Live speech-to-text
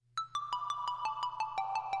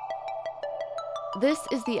This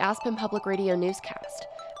is the Aspen Public Radio newscast.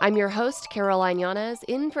 I'm your host, Caroline Yanez,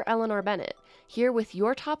 in for Eleanor Bennett, here with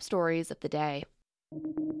your top stories of the day.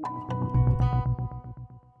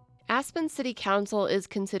 Aspen City Council is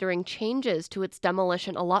considering changes to its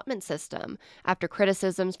demolition allotment system after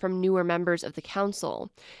criticisms from newer members of the council.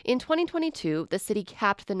 In 2022, the city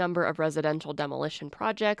capped the number of residential demolition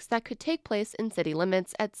projects that could take place in city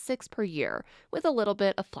limits at 6 per year, with a little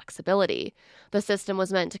bit of flexibility. The system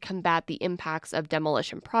was meant to combat the impacts of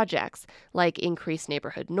demolition projects, like increased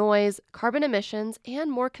neighborhood noise, carbon emissions, and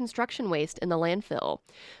more construction waste in the landfill.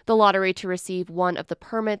 The lottery to receive one of the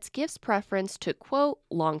permits gives preference to, quote,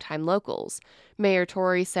 longtime locals. Mayor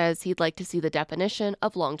Tory says he'd like to see the definition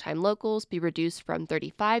of longtime locals be reduced from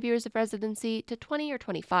 35 years of residency to 20 or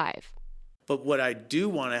 25. But what I do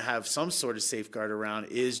want to have some sort of safeguard around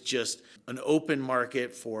is just an open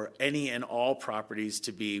market for any and all properties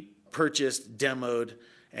to be purchased, demoed,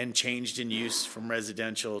 and changed in use from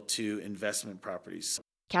residential to investment properties.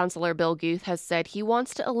 Councilor Bill Guth has said he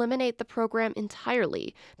wants to eliminate the program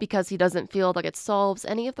entirely because he doesn't feel like it solves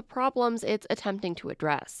any of the problems it's attempting to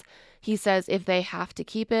address. He says if they have to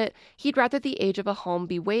keep it, he'd rather the age of a home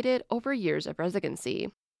be weighted over years of residency.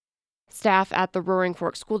 Staff at the Roaring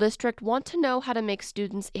Fork School District want to know how to make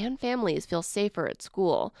students and families feel safer at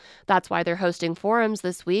school. That's why they're hosting forums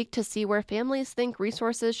this week to see where families think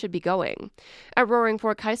resources should be going. At Roaring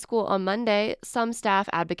Fork High School on Monday, some staff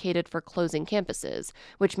advocated for closing campuses,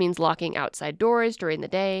 which means locking outside doors during the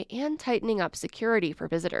day and tightening up security for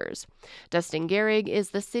visitors. Dustin Gehrig is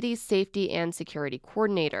the city's safety and security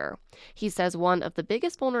coordinator. He says one of the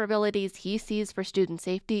biggest vulnerabilities he sees for student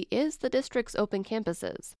safety is the district's open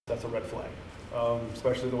campuses. That's a red flag,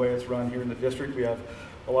 especially the way it's run here in the district. We have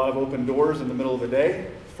a lot of open doors in the middle of the day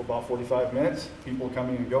for about 45 minutes, people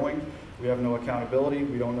coming and going. We have no accountability.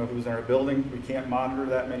 We don't know who's in our building. We can't monitor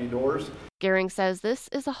that many doors. Gehrig says this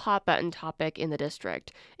is a hot-button topic in the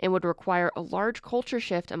district and would require a large culture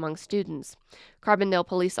shift among students. Carbondale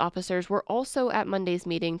police officers were also at Monday's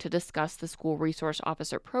meeting to discuss the school resource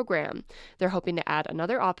officer program. They're hoping to add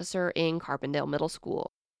another officer in Carbondale Middle School.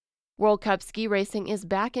 World Cup ski racing is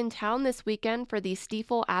back in town this weekend for the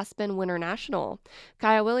Stiefel Aspen Winter National.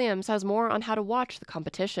 Kaya Williams has more on how to watch the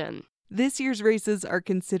competition. This year's races are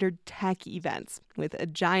considered tech events, with a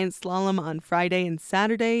giant slalom on Friday and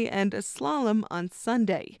Saturday and a slalom on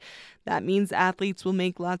Sunday. That means athletes will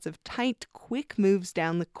make lots of tight, quick moves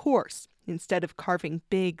down the course, instead of carving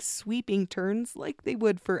big, sweeping turns like they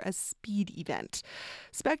would for a speed event.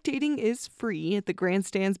 Spectating is free at the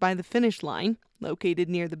grandstands by the finish line, located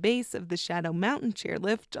near the base of the Shadow Mountain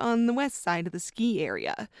chairlift on the west side of the ski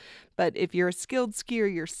area. But if you're a skilled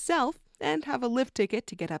skier yourself and have a lift ticket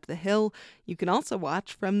to get up the hill, you can also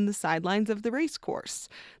watch from the sidelines of the race course.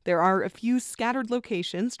 There are a few scattered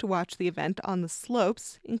locations to watch the event on the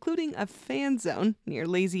slopes, including a fan zone near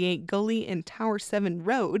Lazy 8 Gully and Tower 7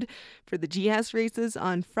 Road. For the GS races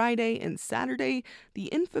on Friday and Saturday, the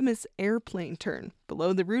infamous airplane turn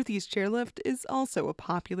below the Ruthie's chairlift is also a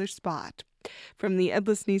popular spot. From the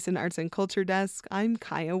Edlis Neeson Arts and Culture Desk, I'm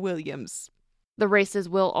Kaya Williams. The races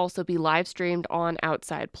will also be live streamed on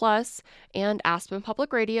Outside Plus, and Aspen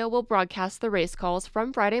Public Radio will broadcast the race calls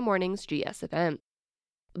from Friday morning's GS event.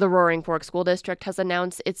 The Roaring Fork School District has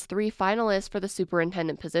announced its 3 finalists for the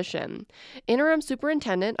superintendent position. Interim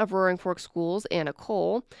Superintendent of Roaring Fork Schools, Anna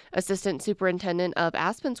Cole, Assistant Superintendent of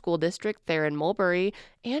Aspen School District, Theron Mulberry,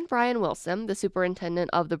 and Brian Wilson, the Superintendent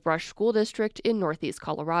of the Brush School District in Northeast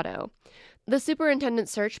Colorado. The superintendent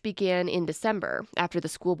search began in December after the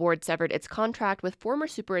school board severed its contract with former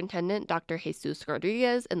superintendent Dr. Jesus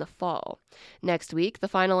Rodriguez in the fall. Next week, the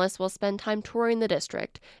finalists will spend time touring the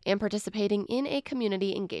district and participating in a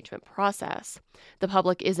community engagement process. The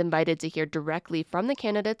public is invited to hear directly from the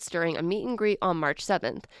candidates during a meet and greet on March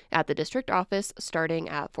 7th at the district office starting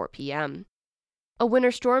at 4 p.m. A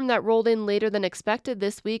winter storm that rolled in later than expected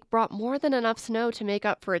this week brought more than enough snow to make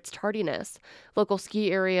up for its tardiness. Local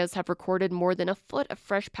ski areas have recorded more than a foot of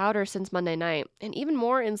fresh powder since Monday night, and even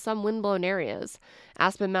more in some windblown areas.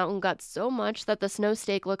 Aspen Mountain got so much that the snow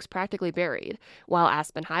stake looks practically buried, while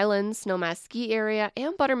Aspen Highlands, Snowmass Ski Area,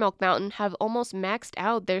 and Buttermilk Mountain have almost maxed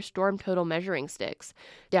out their storm total measuring sticks.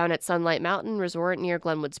 Down at Sunlight Mountain Resort near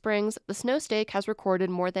Glenwood Springs, the snow stake has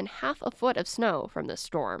recorded more than half a foot of snow from this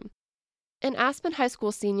storm. An Aspen High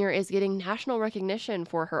School senior is getting national recognition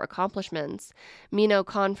for her accomplishments. Mino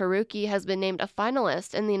Khan Faruqi has been named a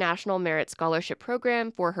finalist in the National Merit Scholarship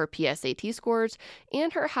Program for her PSAT scores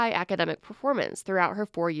and her high academic performance throughout her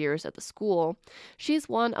 4 years at the school. She's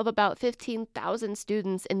one of about 15,000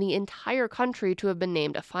 students in the entire country to have been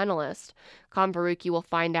named a finalist. Konvaruki will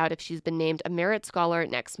find out if she's been named a Merit Scholar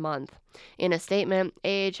next month. In a statement,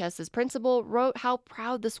 AHS's principal wrote how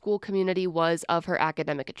proud the school community was of her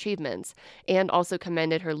academic achievements and also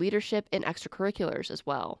commended her leadership in extracurriculars as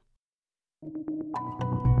well.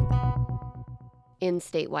 In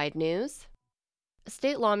statewide news,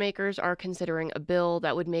 state lawmakers are considering a bill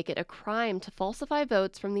that would make it a crime to falsify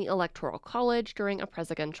votes from the Electoral College during a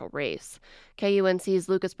presidential race. KUNC's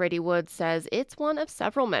Lucas Brady Woods says it's one of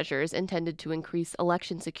several measures intended to increase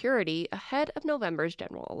election security ahead of November's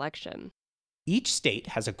general election. Each state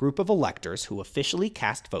has a group of electors who officially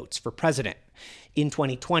cast votes for president. In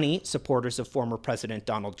 2020, supporters of former President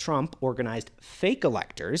Donald Trump organized fake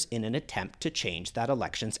electors in an attempt to change that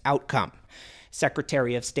election's outcome.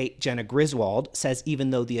 Secretary of State Jenna Griswold says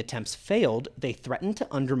even though the attempts failed, they threatened to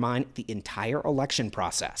undermine the entire election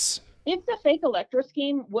process. If the fake elector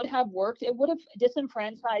scheme would have worked, it would have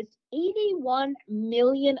disenfranchised 81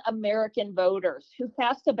 million American voters who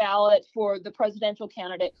cast a ballot for the presidential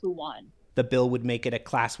candidate who won. The bill would make it a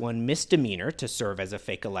Class 1 misdemeanor to serve as a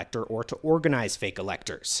fake elector or to organize fake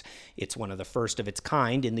electors. It's one of the first of its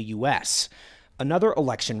kind in the U.S. Another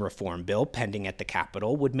election reform bill pending at the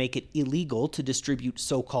Capitol would make it illegal to distribute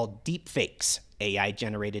so-called deepfakes,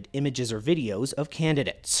 AI-generated images or videos of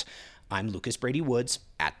candidates. I'm Lucas Brady Woods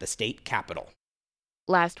at the state Capitol.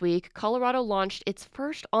 Last week, Colorado launched its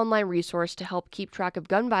first online resource to help keep track of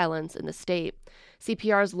gun violence in the state.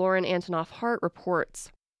 CPR's Lauren Antonoff-Hart reports.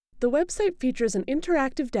 The website features an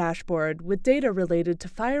interactive dashboard with data related to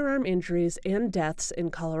firearm injuries and deaths in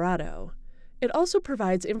Colorado. It also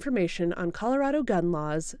provides information on Colorado gun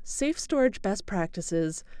laws, safe storage best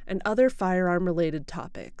practices, and other firearm-related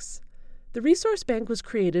topics. The resource bank was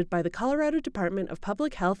created by the Colorado Department of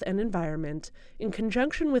Public Health and Environment in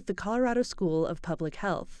conjunction with the Colorado School of Public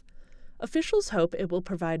Health. Officials hope it will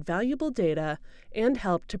provide valuable data and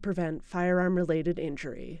help to prevent firearm-related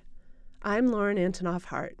injury. I'm Lauren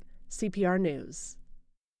Antonoff-Hart, CPR News.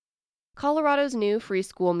 Colorado's new free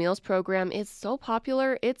school meals program is so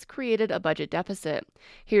popular, it's created a budget deficit.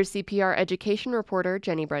 Here's CPR education reporter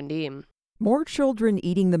Jenny Brundin. More children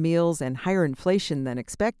eating the meals and higher inflation than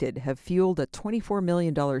expected have fueled a $24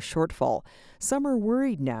 million shortfall. Some are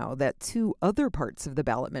worried now that two other parts of the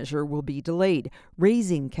ballot measure will be delayed,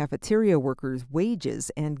 raising cafeteria workers' wages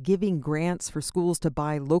and giving grants for schools to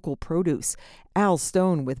buy local produce. Al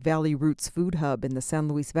Stone with Valley Roots Food Hub in the San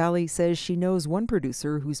Luis Valley says she knows one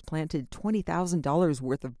producer who's planted $20,000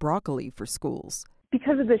 worth of broccoli for schools.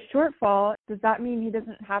 Because of the shortfall, does that mean he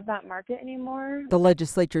doesn't have that market anymore? The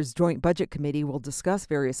legislature's Joint Budget Committee will discuss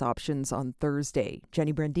various options on Thursday.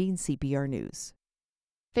 Jenny Brundin, CPR News.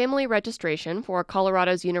 Family registration for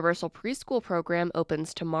Colorado's Universal Preschool program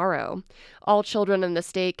opens tomorrow. All children in the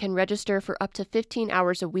state can register for up to 15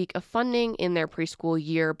 hours a week of funding in their preschool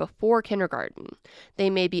year before kindergarten. They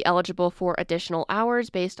may be eligible for additional hours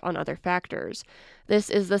based on other factors. This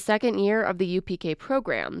is the second year of the UPK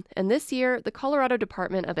program, and this year, the Colorado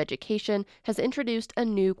Department of Education has introduced a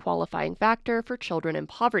new qualifying factor for children in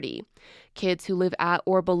poverty. Kids who live at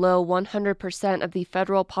or below 100% of the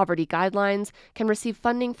federal poverty guidelines can receive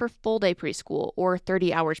funding for full-day preschool or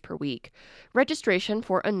 30 hours per week. Registration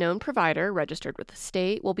for a known provider registered with the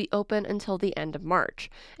state will be open until the end of March,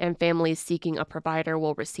 and families seeking a provider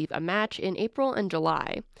will receive a match in April and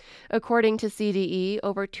July. According to CDE,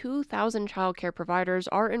 over 2,000 child care providers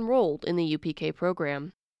are enrolled in the UPK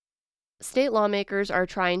program. State lawmakers are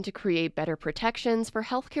trying to create better protections for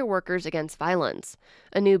healthcare workers against violence.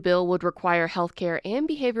 A new bill would require healthcare and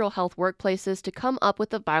behavioral health workplaces to come up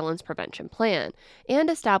with a violence prevention plan and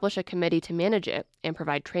establish a committee to manage it and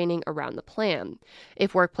provide training around the plan.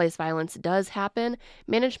 If workplace violence does happen,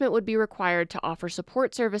 management would be required to offer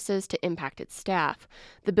support services to impacted staff.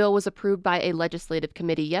 The bill was approved by a legislative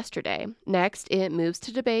committee yesterday. Next, it moves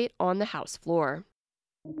to debate on the House floor.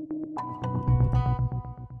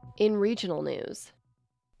 In regional news,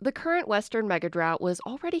 the current Western megadrought was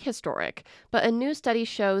already historic, but a new study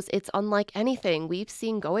shows it's unlike anything we've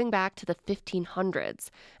seen going back to the 1500s.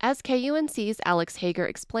 As KUNC's Alex Hager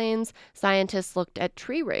explains, scientists looked at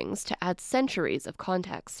tree rings to add centuries of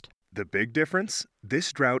context. The big difference?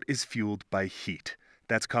 This drought is fueled by heat.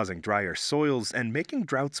 That's causing drier soils and making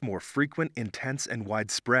droughts more frequent, intense, and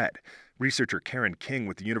widespread. Researcher Karen King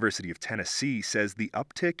with the University of Tennessee says the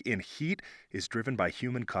uptick in heat is driven by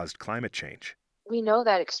human-caused climate change. We know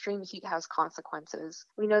that extreme heat has consequences.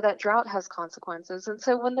 We know that drought has consequences. And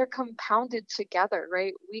so when they're compounded together,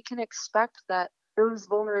 right, we can expect that those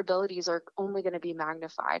vulnerabilities are only going to be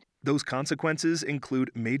magnified. Those consequences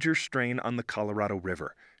include major strain on the Colorado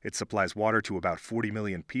River. It supplies water to about 40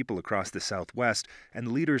 million people across the Southwest,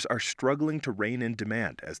 and leaders are struggling to rein in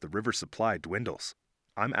demand as the river supply dwindles.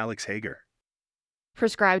 I'm Alex Hager.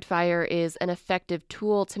 Prescribed fire is an effective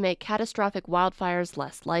tool to make catastrophic wildfires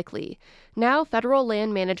less likely. Now, federal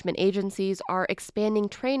land management agencies are expanding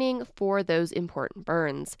training for those important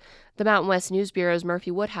burns. The Mountain West News Bureau's Murphy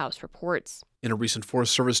Woodhouse reports. In a recent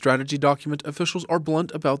Forest Service strategy document, officials are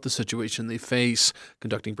blunt about the situation they face.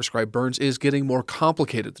 Conducting prescribed burns is getting more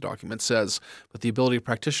complicated, the document says, but the ability of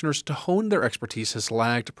practitioners to hone their expertise has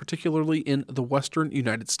lagged, particularly in the western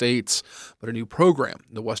United States. But a new program,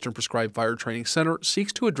 the Western Prescribed Fire Training Center,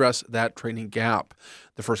 seeks to address that training gap.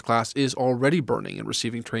 The first class is already burning and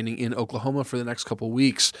receiving training in Oklahoma for the next couple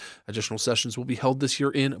weeks. Additional sessions will be held this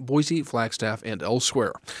year in Boise, Flagstaff, and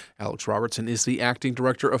elsewhere. Alex Robertson is the acting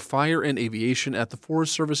director of fire and aviation at the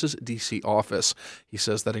Forest Service's D.C. office. He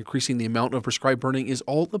says that increasing the amount of prescribed burning is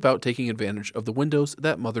all about taking advantage of the windows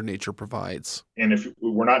that Mother Nature provides. And if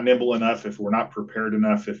we're not nimble enough, if we're not prepared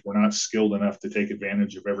enough, if we're not skilled enough to take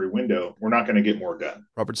advantage of every window, we're not going to get more done.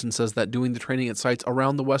 Robertson says that doing the training at sites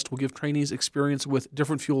around the West will give trainees experience with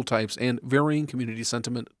different fuel types and varying community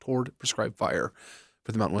sentiment toward prescribed fire.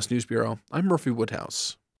 For the Mountain West News Bureau, I'm Murphy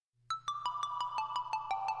Woodhouse.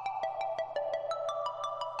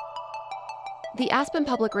 The Aspen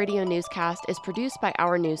Public Radio newscast is produced by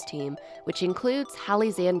our news team, which includes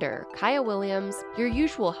Hallie Zander, Kaya Williams, your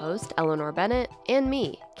usual host, Eleanor Bennett, and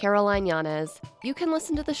me, Caroline Yanez. You can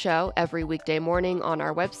listen to the show every weekday morning on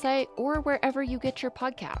our website or wherever you get your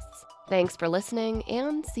podcasts. Thanks for listening,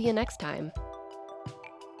 and see you next time.